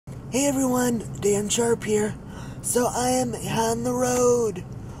Hey everyone, Dan Sharp here. So I am on the road.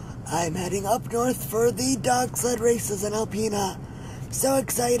 I'm heading up north for the dog sled races in Alpena. So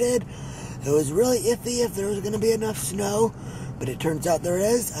excited. It was really iffy if there was going to be enough snow, but it turns out there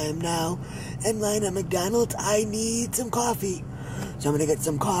is. I am now in line at McDonald's. I need some coffee. So I'm going to get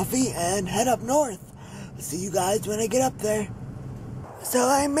some coffee and head up north. I'll see you guys when I get up there. So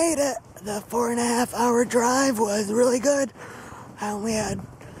I made it. The 4.5 hour drive was really good. I only had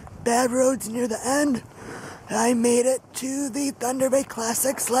bad roads near the end. I made it to the Thunder Bay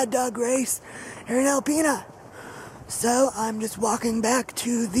Classic sled dog race here in Alpena. So I'm just walking back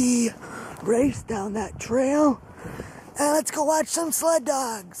to the race down that trail. And let's go watch some sled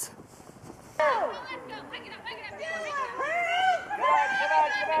dogs.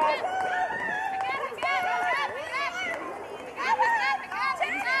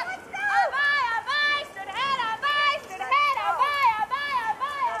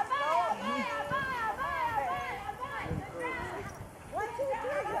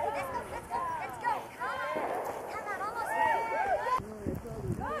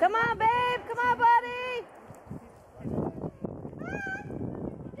 Come on, babe. Come on, buddy.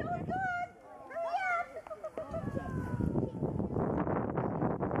 Doing good. Hurry up.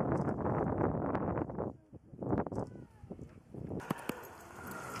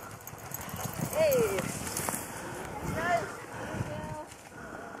 Hey.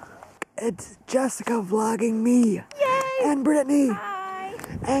 It's Jessica vlogging me. Yay. And Brittany. Hi.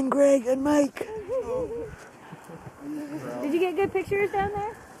 And Greg and Mike. Did you get good pictures down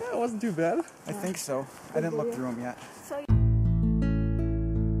there? Yeah, it wasn't too bad. I think so. I didn't look through them yet. So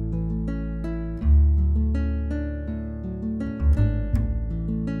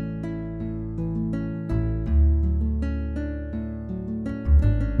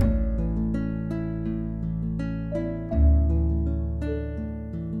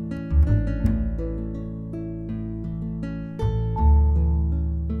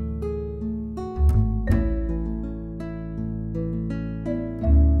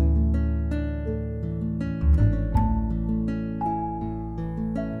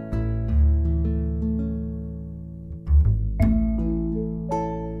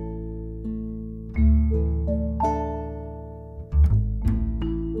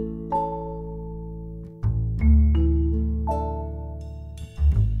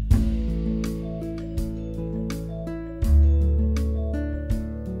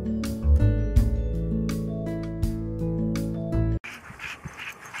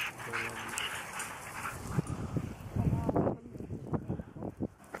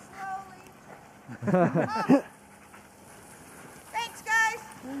Thanks, guys.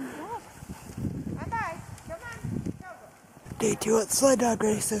 Bye-bye. Come on. Go. Day 2 at sled dog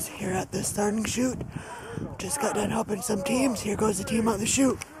races here at the starting chute. Just got done helping some teams. Here goes the team on the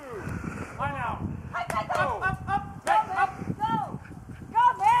chute.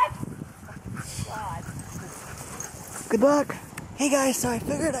 Good luck. Hey guys, so I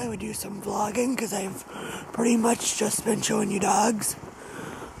figured I would do some vlogging because I've pretty much just been showing you dogs.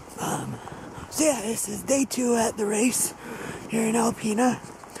 So yeah, this is day 2 at the race here in Alpena.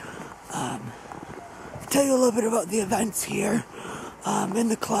 I'll tell you a little bit about the events here. In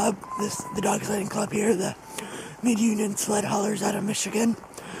the club, the dog sledding club here, the Mid-Union Sled Haulers out of Michigan.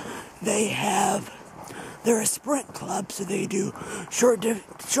 They're a sprint club, so they do short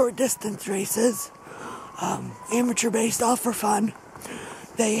distance races. Amateur based, all for fun.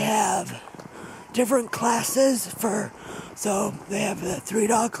 They have different classes so they have the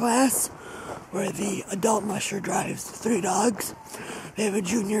 3-dog class where the adult musher drives 3 dogs. They have a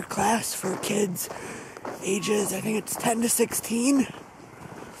junior class for kids ages, I think it's 10 to 16.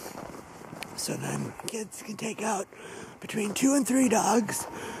 So then kids can take out between 2 and 3 dogs,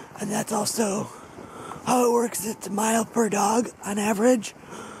 and that's also how it works. It's a mile per dog on average.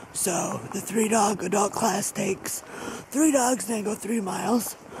 So the 3-dog adult class takes 3 dogs and they go 3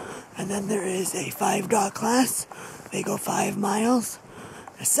 miles. And then there is a 5-dog class. They go 5 miles.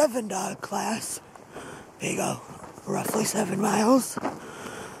 A 7-dog class. They go roughly 7 miles.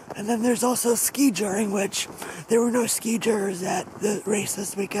 And then there's also ski juring, which there were no ski jurors at the race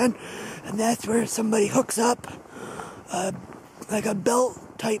this weekend. And that's where somebody hooks up like a belt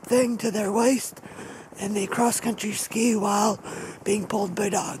type thing to their waist. And they cross-country ski while being pulled by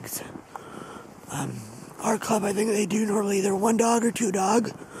dogs. Our club, I think they do normally either 1-dog or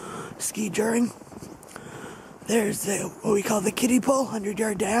 2-dog ski juring. There's what we call the kiddie pull,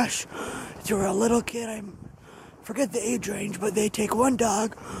 100-yard dash. It's where a little kid, I forget the age range, but they take 1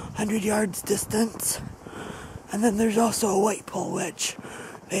 dog, 100 yards distance. And then there's also a weight pull, which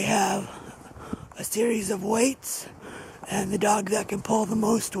they have a series of weights, and the dog that can pull the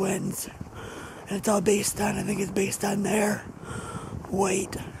most wins. And it's all based on, I think it's based on their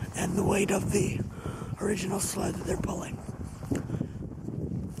weight and the weight of the original sled that they're pulling.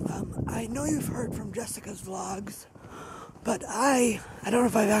 I know you've heard from Jessica's vlogs, but I don't know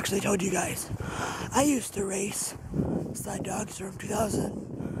if I've actually told you guys. I used to race sled dogs from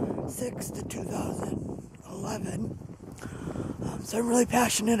 2006 to 2011. So I'm really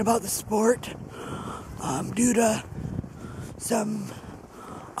passionate about the sport. Due to some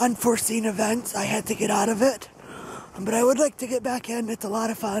unforeseen events, I had to get out of it. But I would like to get back in. It's a lot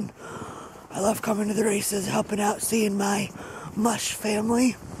of fun. I love coming to the races, helping out, seeing my Mush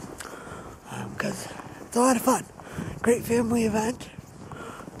family. Because it's a lot of fun. Great family event.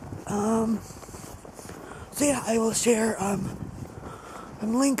 So yeah, I will share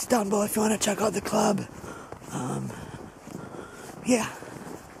some links down below if you want to check out the club. Yeah.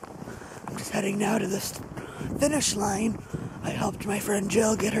 I'm just heading now to this finish line. I helped my friend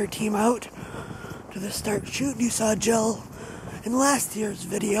Jill get her team out to the start shoot. You saw Jill in last year's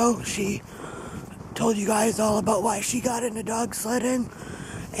video. She told you guys all about why she got into dog sledding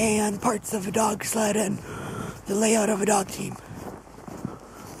and parts of a dog sled and the layout of a dog team.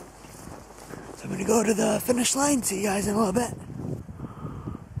 So I'm going to go to the finish line, see you guys in a little bit.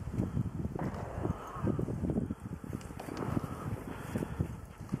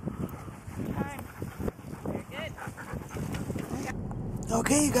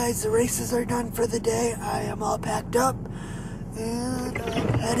 Okay, you guys, the races are done for the day. I am all packed up, and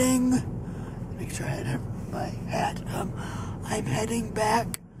I'm heading, make sure I had my hat, I'm heading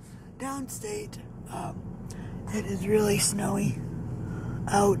back downstate. It is really snowy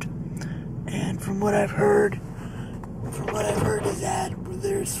out, and from what I've heard is that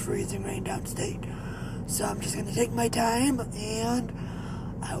there's freezing rain downstate. So I'm just gonna take my time, and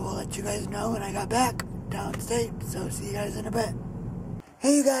I will let you guys know when I got back downstate. So see you guys in a bit.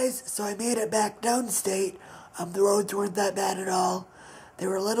 Hey you guys, so I made it back downstate. The roads weren't that bad at all. They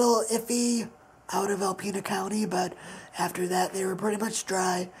were a little iffy out of Alpena County, but after that they were pretty much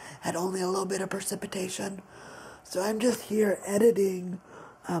dry, had only a little bit of precipitation. So I'm just here editing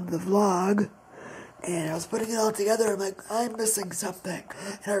the vlog, and I was putting it all together. I'm like, I'm missing something,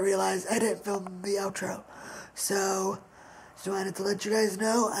 and I realized I didn't film the outro. So just wanted to let you guys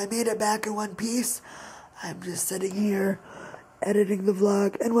know I made it back in one piece. I'm just sitting here editing the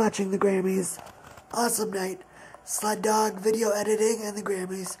vlog and watching the Grammys. Awesome night. Sled dog video editing and the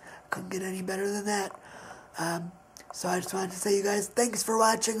Grammys. Couldn't get any better than that. So I just wanted to say, you guys, thanks for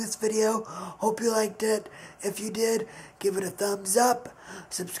watching this video. Hope you liked it. If you did, give it a thumbs up.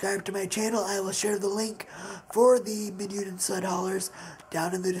 Subscribe to my channel. I will share the link for the Mid-Union Sled Haulers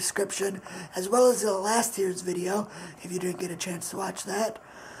down in the description, as well as the last year's video, if you didn't get a chance to watch that.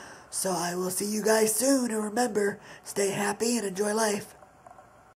 So I will see you guys soon, and remember, stay happy and enjoy life.